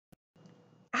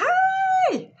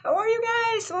How are you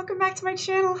guys? Welcome back to my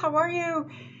channel. How are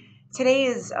you? Today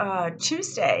is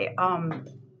Tuesday,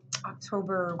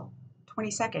 October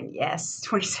 22nd. Yes,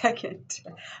 22nd.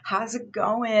 How's it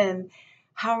going?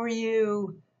 How are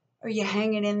you? Are you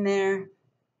hanging in there?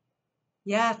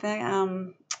 Yeah,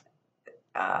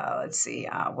 let's see.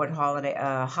 What holiday?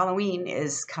 Halloween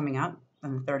is coming up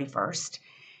on the 31st,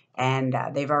 and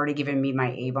they've already given me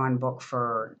my Avon book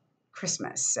for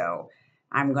Christmas. So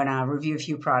I'm going to review a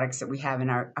few products that we have in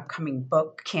our upcoming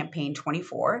book, Campaign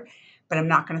 24. But I'm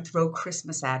not going to throw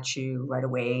Christmas at you right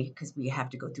away because we have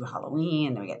to go through Halloween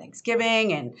and then we get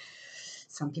Thanksgiving. And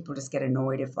some people just get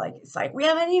annoyed if, like, it's like, we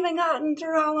haven't even gotten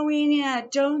through Halloween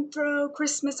yet. Don't throw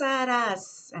Christmas at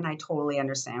us. And I totally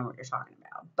understand what you're talking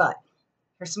about. But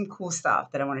here's some cool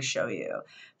stuff that I want to show you.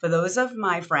 For those of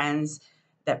my friends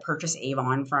that purchase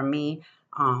Avon from me,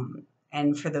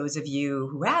 and for those of you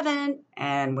who haven't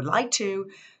and would like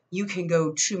to, you can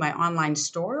go to my online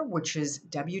store, which is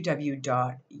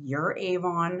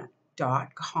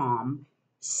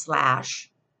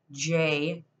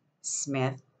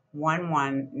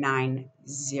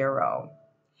www.youravon.com/jsmith1190.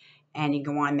 And you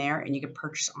go on there and you can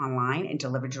purchase online and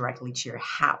deliver directly to your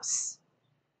house.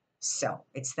 So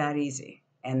it's that easy.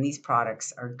 And these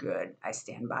products are good. I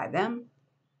stand by them.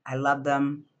 I love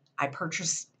them. I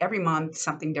purchase every month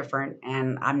something different,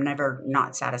 and I'm never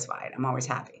not satisfied. I'm always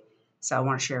happy. So I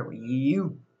want to share it with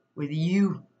you. With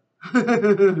you.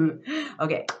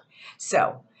 Okay.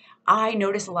 So I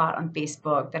notice a lot on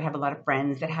Facebook that I have a lot of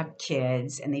friends that have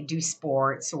kids and they do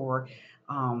sports or,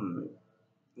 um,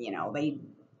 they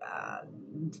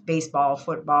baseball,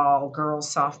 football,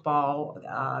 girls softball,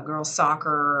 girls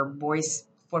soccer, boys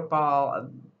football,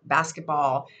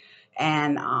 basketball,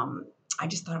 and I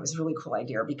just thought it was a really cool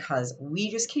idea because we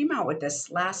just came out with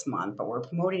this last month, but we're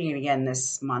promoting it again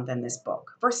this month in this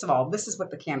book. First of all, this is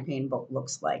what the campaign book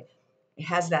looks like. It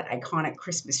has that iconic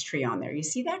Christmas tree on there. You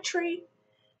see that tree?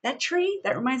 That tree?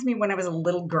 That reminds me when I was a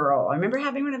little girl. I remember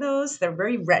having one of those. They're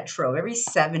very retro, very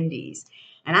 70s.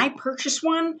 And I purchased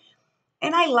one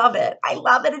and I love it. I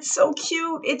love it. It's so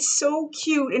cute. It's so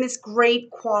cute and it's great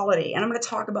quality. And I'm going to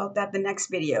talk about that the next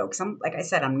video because like I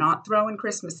said, I'm not throwing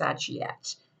Christmas at you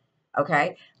yet.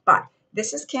 Okay? But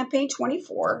this is campaign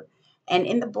 24. And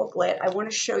in the booklet, I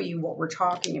want to show you what we're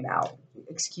talking about.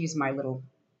 Excuse my little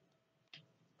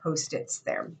post-its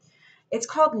there. It's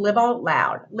called Live Out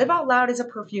Loud. Live Out Loud is a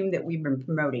perfume that we've been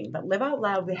promoting. But Live Out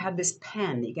Loud, they have this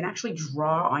pen that you can actually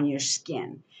draw on your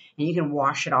skin and you can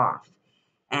wash it off.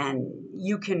 And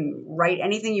you can write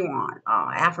anything you want,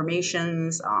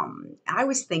 affirmations. I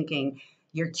was thinking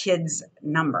your kid's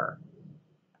number,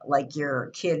 like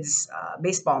your kid's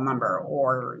baseball number,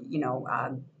 or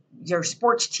your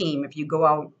sports team. If you go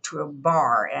out to a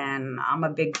bar, and I'm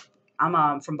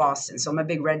from Boston, so I'm a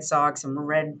big Red Sox. I'm a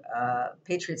Red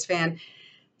Patriots fan.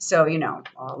 So a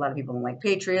lot of people don't like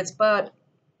Patriots, but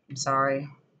I'm sorry,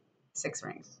 6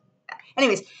 rings.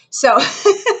 Anyways, so.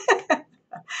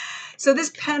 So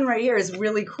this pen right here is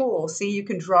really cool. See, you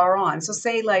can draw on. So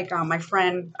say like my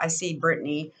friend, I see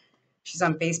Brittany, she's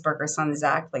on Facebook, her son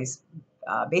Zach plays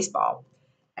baseball.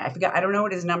 I forgot, I don't know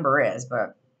what his number is,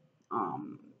 but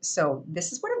so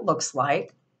this is what it looks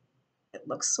like. It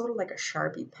looks sort of like a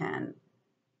Sharpie pen.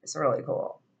 It's really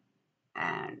cool.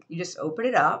 And you just open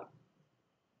it up.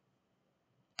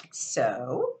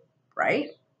 So,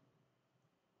 right?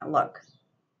 And look,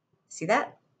 see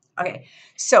that? Okay,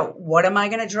 so what am I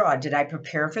going to draw? Did I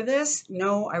prepare for this?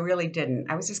 No, I really didn't.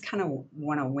 I was just kind of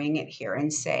want to wing it here and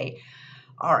say,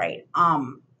 all right,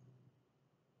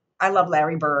 I love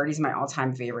Larry Bird. He's my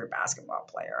all-time favorite basketball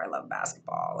player. I love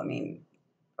basketball. I mean,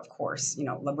 of course,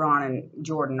 LeBron and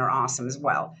Jordan are awesome as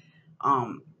well.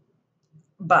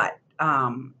 But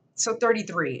so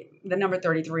 33, the number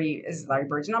 33 is Larry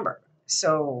Bird's number.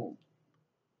 So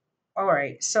all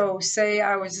right, so say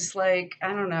I was just like, I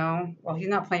don't know, well, he's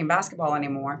not playing basketball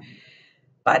anymore,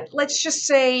 but let's just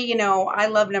say, I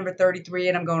love number 33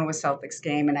 and I'm going to a Celtics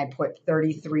game and I put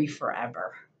 33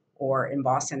 forever. Or in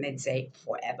Boston, they'd say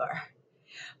forever.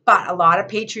 But a lot of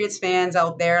Patriots fans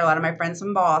out there, a lot of my friends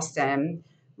from Boston,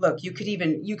 look, you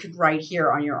could write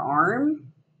here on your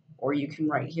arm, or you can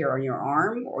write here on your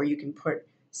arm, or you can put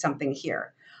something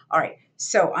here. All right,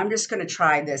 so I'm just going to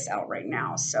try this out right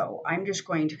now. So I'm just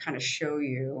going to kind of show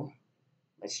you,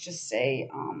 let's just say,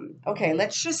 okay,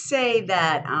 let's just say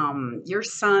that your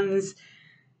son's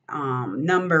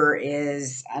number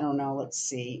is, I don't know, let's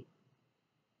see,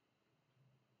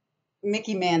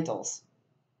 Mickey Mantle's,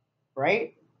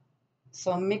 right?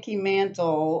 So Mickey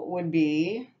Mantle would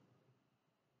be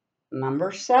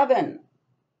number 7.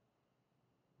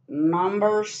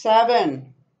 Number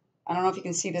 7. I don't know if you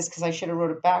can see this because I should have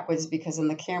wrote it backwards because in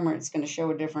the camera it's going to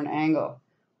show a different angle.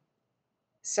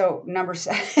 So number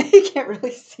 7, you can't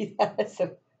really see that.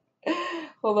 So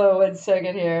hold on 1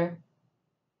 second here.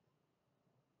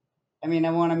 I mean,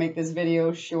 I want to make this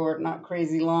video short, not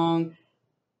crazy long.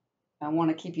 I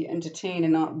want to keep you entertained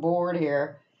and not bored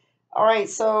here. All right,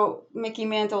 so Mickey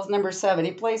Mantle's number 7.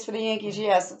 He plays for the Yankees.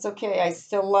 Yes, it's okay. I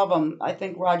still love him. I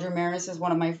think Roger Maris is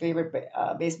one of my favorite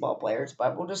baseball players,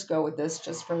 but we'll just go with this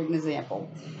just for an example.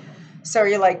 So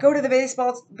you're like, go to the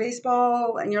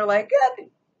baseball, and you're like, yeah,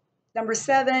 number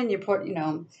 7. You put,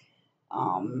 your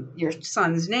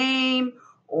son's name,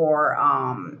 or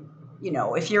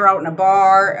if you're out in a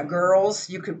bar, girls,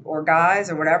 you could, or guys,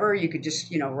 or whatever, you could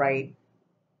just, write.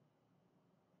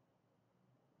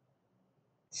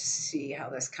 See how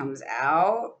this comes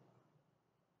out.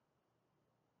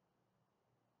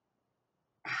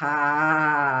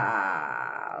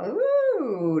 Ha.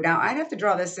 Ooh. Now I'd have to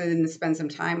draw this in and spend some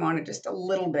time on it, just a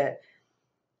little bit.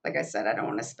 Like I said, I don't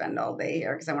want to spend all day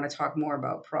here because I want to talk more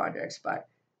about projects. But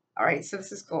all right, so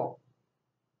this is cool.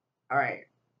 All right.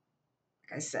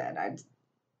 Like I said, I'd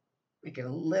make it a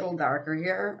little darker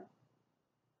here.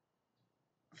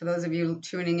 For those of you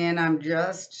tuning in, I'm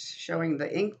just showing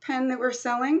the ink pen that we're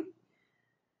selling.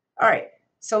 All right.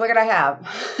 So look what I have.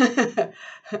 You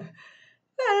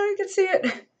can see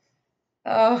it.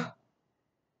 Oh,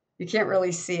 you can't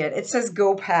really see it. It says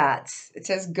Go Pats. It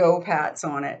says Go Pats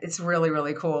on it. It's really,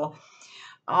 really cool.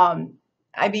 I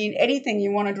mean, anything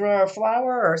you want to draw, a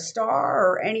flower or a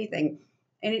star or anything.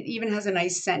 And it even has a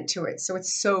nice scent to it. So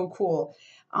it's so cool.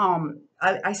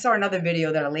 I saw another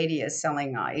video that a lady is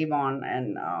selling Avon,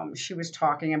 and she was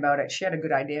talking about it. She had a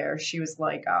good idea. She was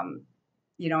like,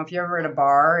 if you're ever at a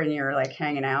bar and you're like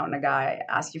hanging out and a guy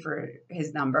asks you for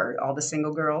his number, all the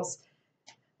single girls,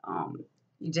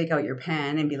 you take out your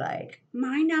pen and be like,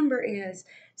 my number is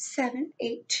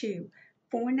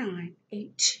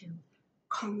 782-4982.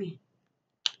 Call me.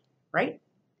 Right?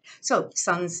 So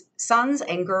sons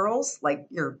and girls, like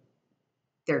their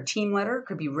team letter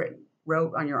could be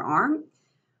wrote on your arm.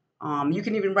 You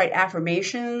can even write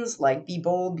affirmations like be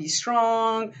bold, be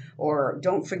strong, or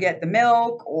don't forget the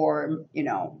milk, or,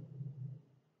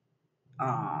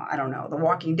 I don't know, The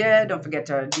Walking Dead, don't forget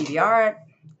to DVR it.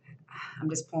 I'm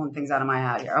just pulling things out of my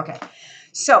hat here. Okay.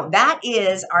 So that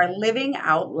is our living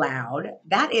out loud.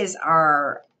 That is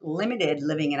our limited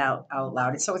living it out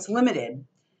loud. So it's limited.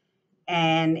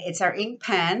 And it's our ink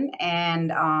pen.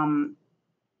 And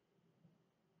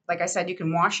like I said, you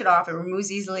can wash it off. It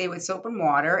removes easily with soap and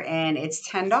water. And it's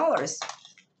 $10.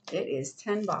 It is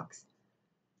 $10.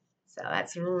 So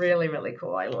that's really, really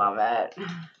cool. I love it.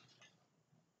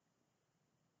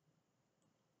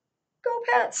 Go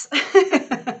Pets.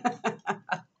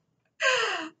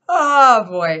 Oh,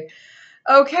 boy.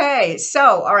 Okay,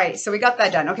 so all right, so we got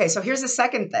that done. Okay, so here's the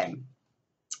second thing.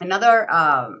 Another,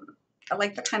 I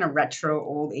like the kind of retro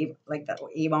old, like the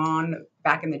Avon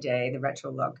back in the day, the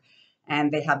retro look,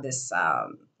 and they have this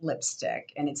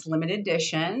lipstick, and it's limited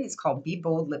edition. It's called Be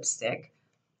Bold lipstick.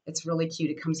 It's really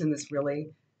cute. It comes in this really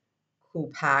cool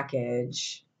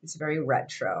package. It's very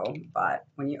retro, but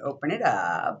when you open it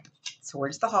up,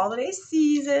 towards the holiday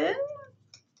season,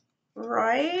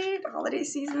 right? Holiday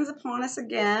season is upon us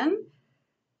again.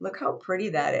 Look how pretty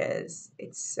that is.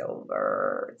 It's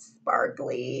silver, it's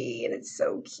sparkly, and it's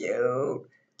so cute.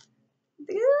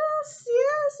 Yes,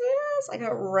 yes, yes. I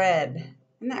got red.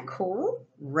 Isn't that cool?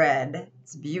 Red.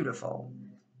 It's beautiful.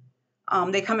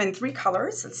 They come in 3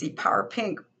 colors. Let's see, Power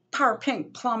Pink,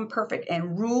 Plum Perfect,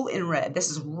 and Rule in Red.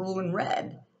 This is Rule in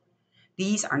Red.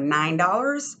 These are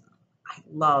 $9. I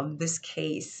love this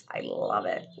case. I love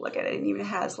it. Look at it. It even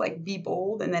has like Be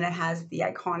Bold, and then it has the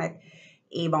iconic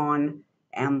Avon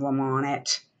emblem on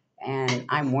it. And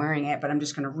I'm wearing it, but I'm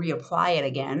just going to reapply it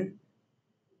again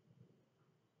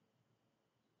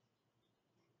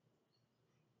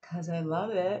because I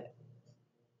love it.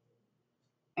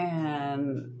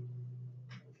 And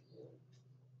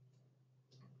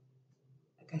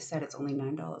like I said, it's only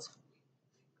 $9.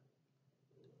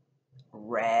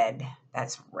 Red.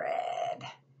 That's red.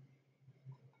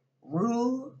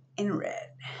 Rule in Red.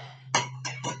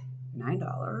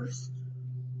 $9.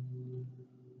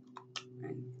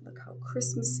 And look how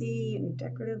Christmassy and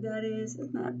decorative that is.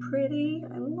 Isn't that pretty?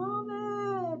 I love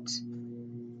it.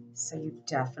 So you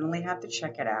definitely have to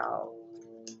check it out.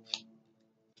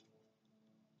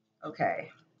 Okay.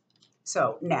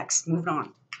 So next, moving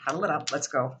on. Huddle it up. Let's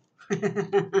go.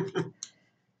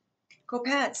 Go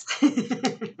Pats.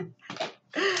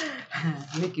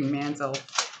 Mickey Mantle.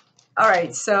 All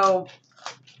right, so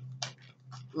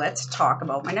let's talk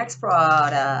about my next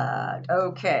product.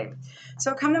 Okay,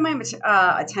 So it come to my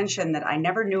attention that I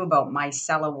never knew about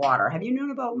micellar water. Have you known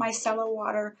about micellar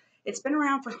water? It's been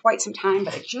around for quite some time,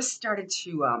 but I just started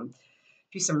to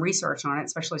do some research on it,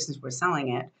 especially since we're selling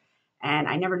it. And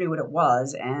I never knew what it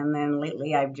was. And then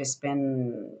lately, I've just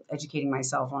been educating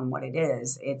myself on what it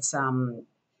is. It's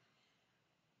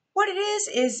what it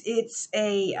is it's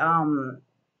a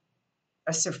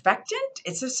surfactant.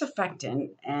 It's a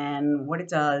surfactant, and what it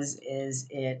does is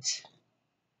it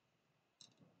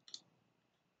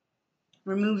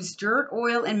removes dirt,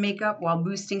 oil, and makeup while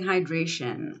boosting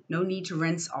hydration. No need to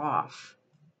rinse off.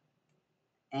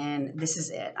 And this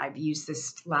is it. I've used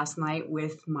this last night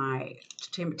with my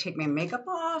to take my makeup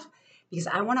off because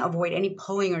I want to avoid any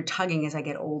pulling or tugging as I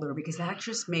get older because that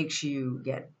just makes you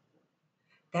get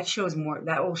that shows more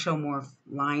that will show more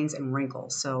lines and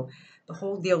wrinkles. So the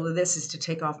whole deal with this is to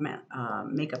take off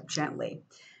makeup gently,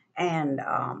 and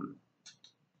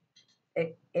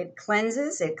it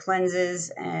cleanses,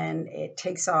 and it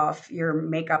takes off your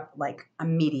makeup like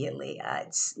immediately.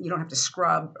 It's you don't have to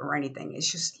scrub or anything. It's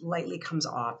just lightly comes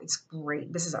off. It's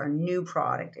great. This is our new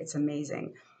product. It's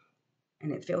amazing,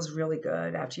 and it feels really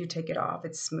good after you take it off.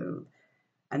 It's smooth.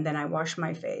 And then I wash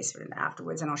my face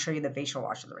afterwards, and I'll show you the facial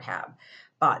wash that we have.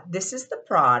 But this is the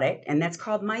product, and that's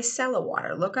called micellar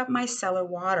water. Look up micellar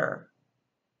water.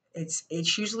 It's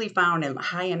usually found in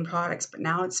high-end products, but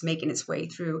now it's making its way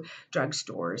through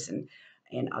drugstores and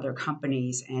other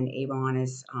companies. And Avon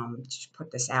has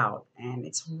put this out, and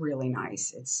it's really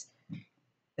nice. It's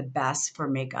the best for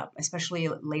makeup, especially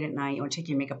late at night. You want to take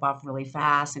your makeup off really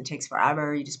fast, and it takes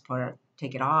forever. You just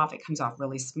take it off. It comes off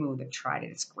really smooth. I've tried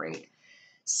it. It's great.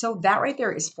 So that right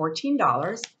there is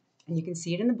 $14, and you can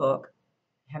see it in the book.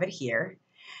 I have it here.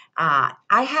 I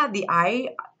have the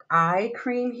eye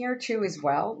cream here too as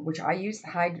well, which I use the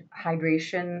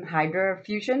hydration Hydra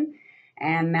Fusion,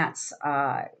 and that's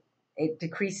it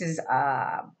decreases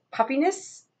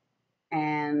puffiness,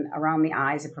 and around the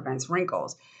eyes it prevents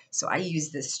wrinkles. So I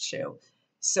use this too.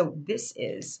 So this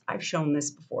is I've shown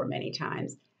this before many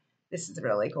times. This is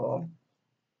really cool.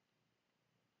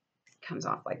 It comes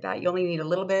off like that. You only need a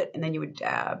little bit, and then you would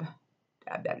dab,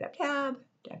 dab, dab, dab, dab,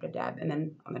 dab, dab, dab, and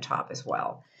then on the top as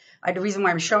well. The reason why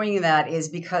I'm showing you that is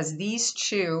because these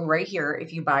two right here,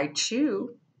 if you buy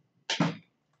two,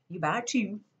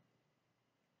 you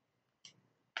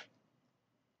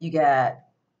get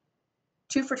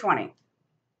 2 for 20.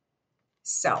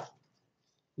 So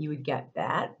you would get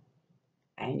that,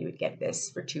 and you would get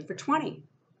this for 2 for 20.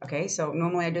 Okay, so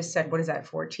normally I just said, what is that,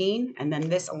 14? And then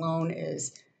this alone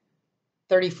is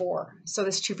 34. So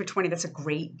this 2 for 20, that's a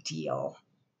great deal.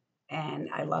 And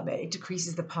I love it. It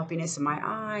decreases the puffiness in my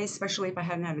eyes, especially if I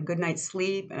haven't had a good night's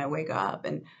sleep and I wake up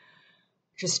and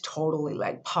just totally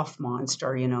like puff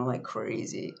monster, like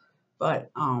crazy.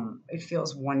 But it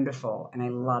feels wonderful, and I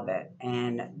love it.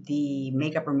 And the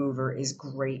makeup remover is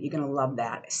great. You're gonna love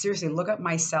that. Seriously, look up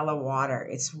micellar water.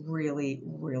 It's really,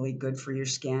 really good for your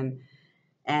skin.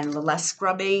 And the less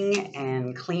scrubbing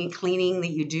and cleaning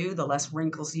that you do, the less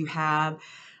wrinkles you have,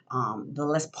 the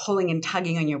less pulling and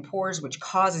tugging on your pores, which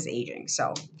causes aging.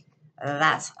 So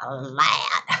that's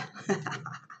that.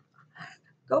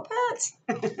 Go Pats.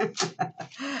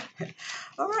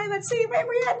 All right, let's see where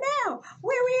we at now.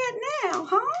 Where we at now,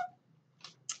 huh?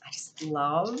 I just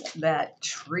love that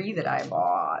tree that I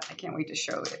bought. I can't wait to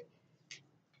show it.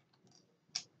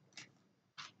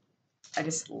 I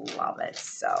just love it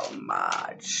so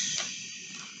much.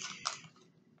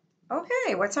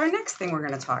 Okay, what's our next thing we're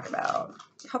going to talk about?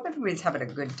 I hope everybody's having a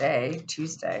good day,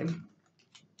 Tuesday.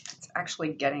 It's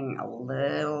actually getting a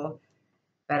little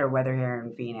better weather here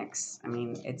in Phoenix. I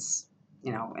mean, it's,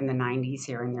 in the 90s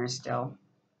here and there still.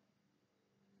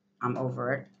 I'm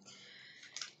over it.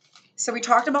 So we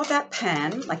talked about that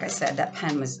pen. Like I said, that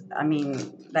pen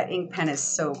that ink pen is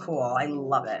so cool. I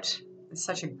love it. It's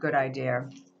such a good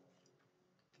idea.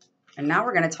 And now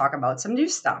we're going to talk about some new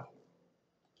stuff.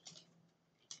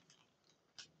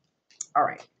 All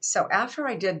right, so after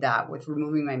I did that with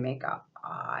removing my makeup,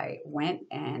 I went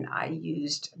and I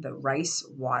used the Rice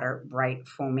Water Bright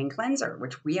Foaming Cleanser,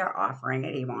 which we are offering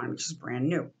at Avon, which is brand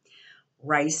new.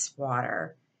 Rice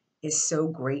water is so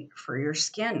great for your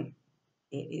skin.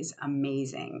 It is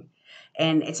amazing.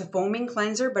 And it's a foaming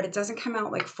cleanser, but it doesn't come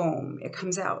out like foam. It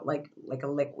comes out like a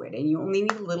liquid, and you only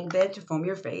need a little bit to foam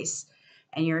your face,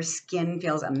 and your skin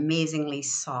feels amazingly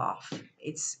soft.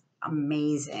 It's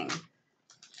amazing.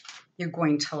 You're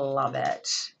going to love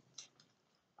it.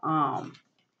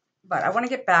 But I want to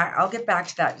get back. I'll get back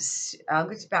to that. I'll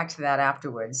get back to that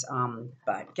afterwards.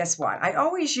 But guess what? I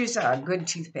always use a good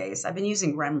toothpaste. I've been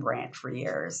using Rembrandt for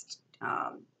years.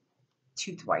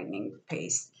 Tooth whitening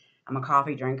paste. I'm a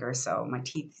coffee drinker, so my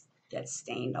teeth gets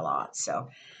stained a lot. So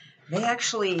they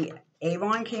actually,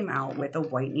 Avon came out with a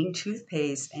whitening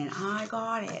toothpaste, and I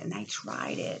got it, and I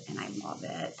tried it, and I love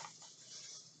it.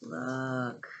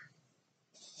 Look,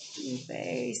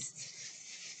 toothpaste.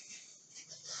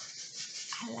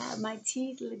 I love my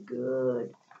teeth look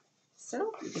good.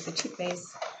 So you get the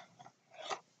toothpaste.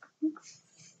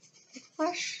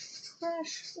 Fresh,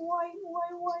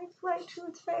 white, fresh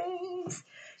toothpaste.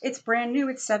 It's brand new.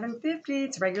 It's $7.50.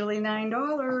 It's regularly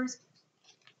 $9.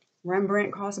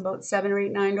 Rembrandt costs about $7 or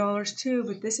 $8, $9 too,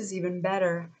 but this is even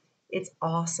better. It's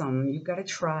awesome. You've got to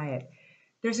try it.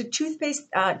 There's a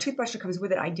toothbrush that comes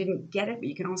with it. I didn't get it, but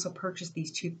you can also purchase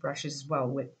these toothbrushes as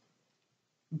well.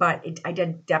 I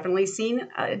did definitely seen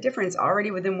a difference already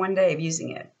within one day of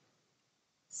using it.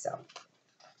 So,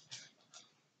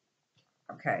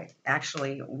 okay,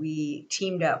 actually, we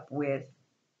teamed up with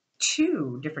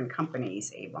 2 different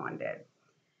companies. Avon did.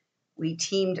 We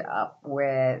teamed up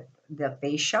with the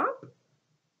Face Shop,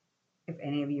 if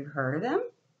any of you have heard of them,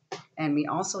 and we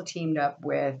also teamed up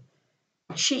with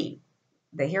Chi,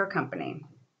 the hair company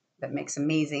that makes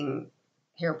amazing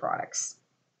hair products.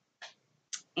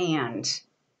 And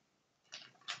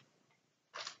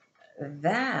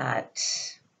that,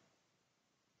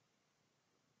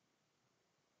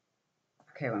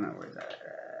 okay, wait a minute, where's that?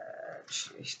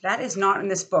 That is not in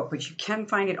this book, but you can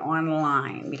find it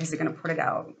online because they're going to put it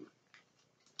out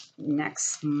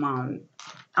next month.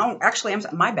 Oh, actually,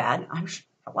 my bad.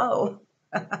 Hello.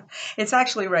 It's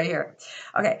actually right here.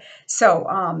 Okay,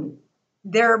 so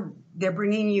they're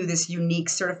bringing you this unique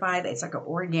certified. It's like an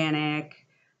organic.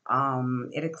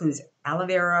 It includes aloe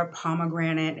vera,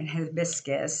 pomegranate, and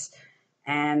hibiscus,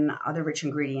 and other rich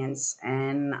ingredients,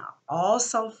 and all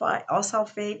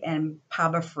sulfate and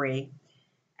PABA free.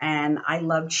 And I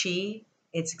love Chi.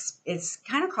 It's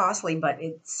kind of costly, but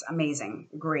it's amazing.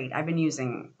 Great. I've been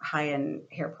using high-end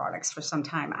hair products for some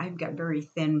time. I've got very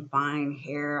thin, fine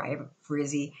hair. I have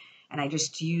frizzy, and I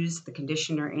just use the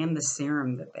conditioner and the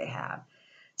serum that they have.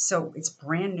 So it's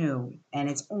brand new, and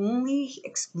it's only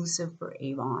exclusive for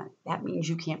Avon. That means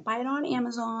you can't buy it on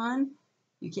Amazon.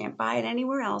 You can't buy it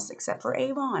anywhere else except for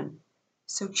Avon.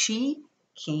 So Chi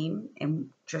came and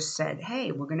just said,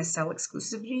 hey, we're going to sell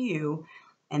exclusive to you,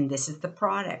 and this is the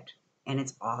product, and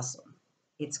it's awesome.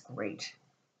 It's great.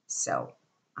 So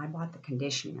I bought the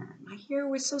conditioner. My hair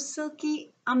was so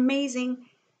silky, amazing.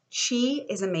 Chi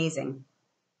is amazing.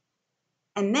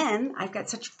 And then I've got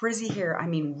such frizzy hair. I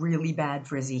mean, really bad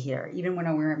frizzy hair. Even when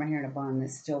I wear my hair in a bun,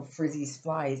 there's still frizzy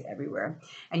flies everywhere.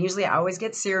 And usually I always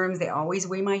get serums. They always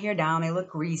weigh my hair down. They look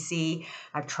greasy.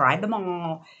 I've tried them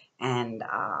all. And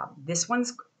this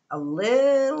one's a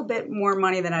little bit more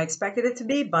money than I expected it to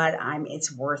be, but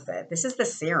it's worth it. This is the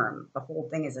serum. The whole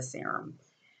thing is a serum.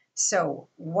 So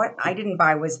what I didn't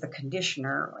buy was the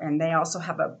conditioner, and they also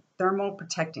have a thermal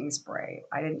protecting spray.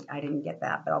 I didn't get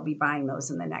that, but I'll be buying those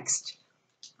in the next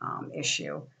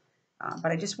issue.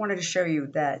 But I just wanted to show you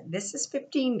that this is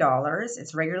 $15.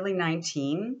 It's regularly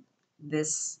 $19.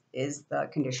 This is the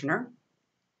conditioner.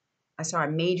 I saw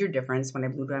a major difference when I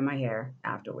blew dry my hair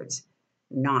afterwards.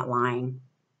 Not lying.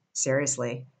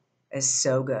 Seriously. It's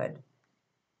so good.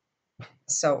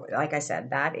 So, like I said,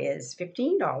 that is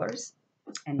 $15.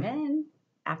 And then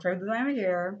after I blew my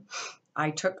hair,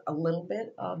 I took a little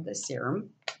bit of the serum.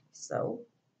 So,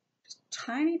 just a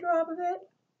tiny drop of it.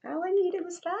 All I needed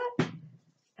was that.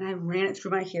 And I ran it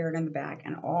through my hair and in the back,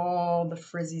 and all the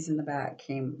frizzies in the back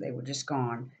came, they were just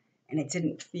gone. And it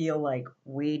didn't feel like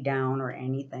weighed down or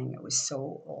anything. It was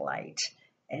so light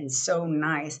and so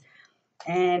nice.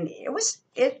 And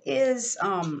it is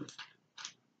 $25.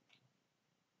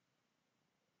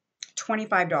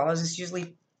 It's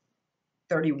usually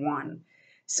 $31.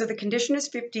 So the conditioner is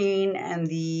 $15 and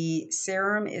the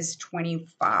serum is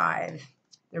 $25.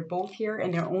 They're both here,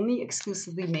 and they're only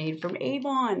exclusively made from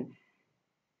Avon.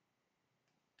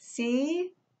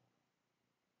 See?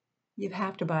 You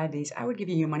have to buy these. I would give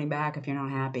you your money back if you're not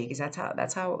happy, because that's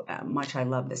how much I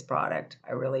love this product.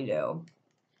 I really do.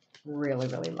 Really,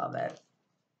 really love it.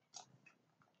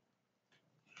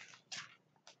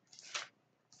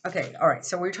 Okay, all right.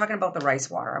 So we're talking about the rice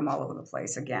water. I'm all over the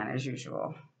place again, as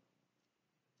usual.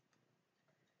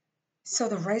 So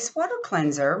the rice water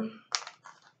cleanser,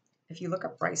 if you look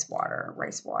up rice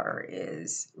water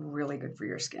is really good for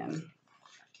your skin.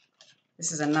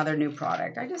 This is another new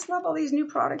product. I just love all these new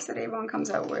products that Avon comes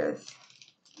out with.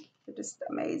 They're just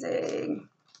amazing.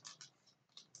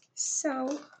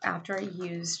 So after I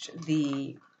used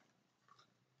the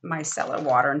micellar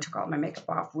water and took all my makeup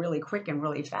off really quick and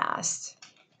really fast,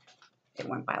 it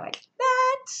went by like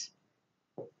that.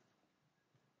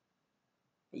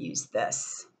 I used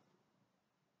this.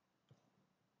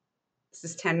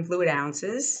 This is 10 fluid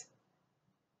ounces.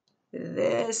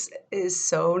 This is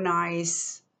so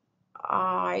nice.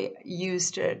 I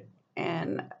used it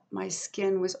and my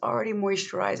skin was already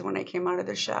moisturized when I came out of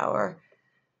the shower.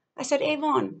 I said,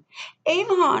 Avon,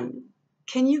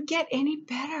 can you get any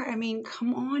better? I mean,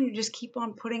 come on, you just keep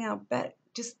on putting out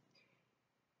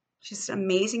just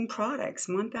amazing products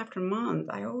month after month.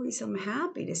 I always am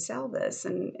happy to sell this,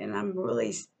 and I'm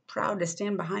really proud to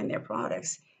stand behind their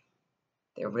products.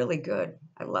 They're really good.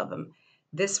 I love them.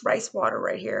 This rice water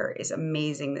right here is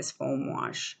amazing, this foam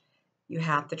wash. You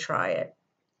have to try it.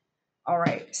 All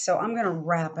right, so I'm going to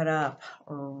wrap it up.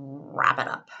 Wrap it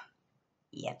up.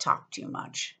 Yeah, talk too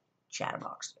much.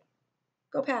 Chatterbox.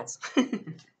 Go Pats.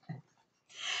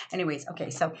 Anyways, okay,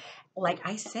 so like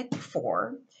I said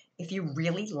before, if you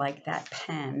really like that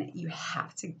pen, you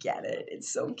have to get it.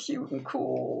 It's so cute and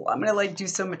cool. I'm gonna like do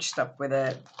so much stuff with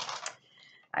it.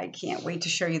 I can't wait to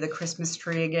show you the Christmas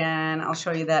tree again. I'll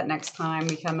show you that next time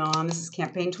we come on. This is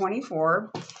campaign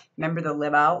 24. Remember the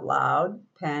Live Out Loud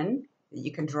pen that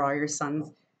you can draw your son's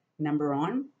number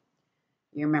on.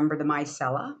 You remember the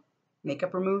miceller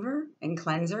makeup remover and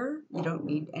cleanser. You don't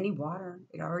need any water.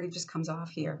 It already just comes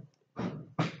off here.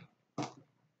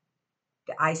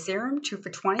 The eye serum, 2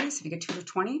 for $20, so you get 2 for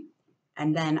 $20.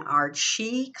 And then our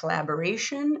Chi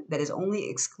collaboration that is only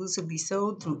exclusively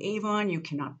sold through Avon. You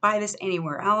cannot buy this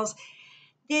anywhere else.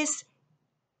 This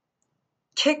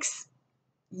kicks,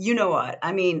 you know what?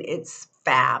 I mean, it's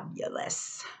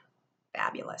fabulous.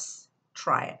 Fabulous.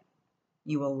 Try it.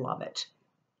 You will love it.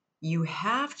 You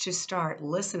have to start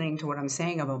listening to what I'm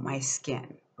saying about my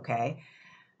skin, okay?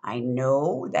 I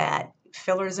know that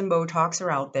fillers and Botox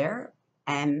are out there.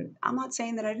 And I'm not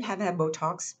saying that I didn't have had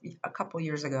Botox a couple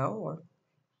years ago or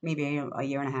maybe a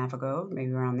year and a half ago,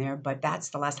 maybe around there, but that's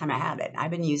the last time I had it. I've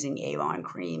been using Avon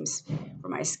creams for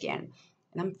my skin,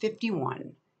 and I'm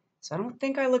 51, so I don't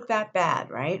think I look that bad,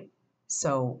 right?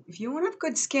 So if you want to have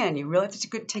good skin, you really have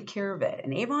to take care of it.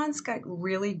 And Avon's got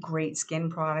really great skin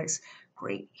products,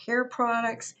 great hair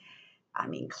products, I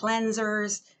mean,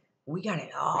 cleansers. We got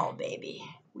it all, baby.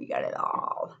 We got it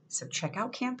all. So check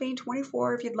out Campaign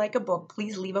 24 if you'd like a book.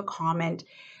 Please leave a comment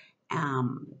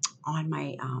on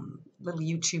my little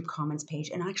YouTube comments page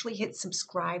and actually hit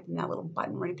subscribe in that little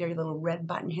button right there, the little red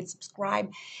button. Hit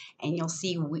subscribe and you'll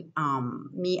see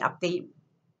me update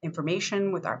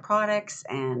information with our products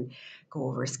and go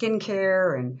over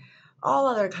skincare and all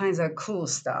other kinds of cool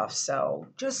stuff. So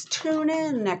just tune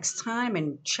in next time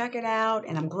and check it out.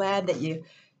 And I'm glad that you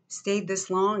stayed this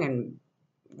long and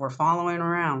were following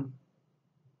around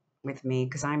with me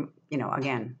because I'm,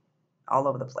 again, all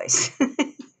over the place.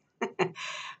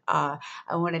 I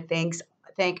want to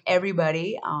thank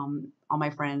everybody, all my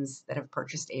friends that have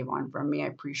purchased Avon from me. I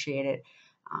appreciate it.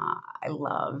 I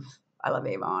love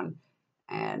Avon,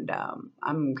 and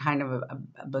I'm kind of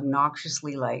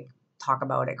obnoxiously like talk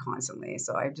about it constantly.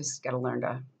 So I just got to learn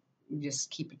to just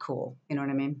keep it cool. You know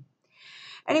what I mean?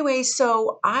 Anyway,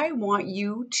 so I want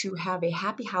you to have a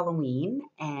happy Halloween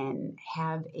and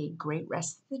have a great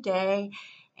rest of the day.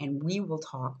 And we will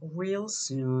talk real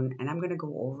soon. And I'm going to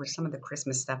go over some of the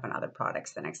Christmas stuff and other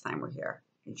products the next time we're here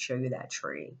and show you that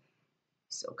tree.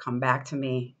 So come back to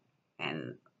me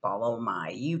and follow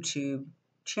my YouTube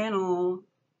channel.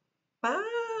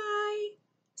 Bye.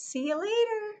 See you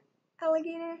later,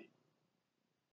 alligator.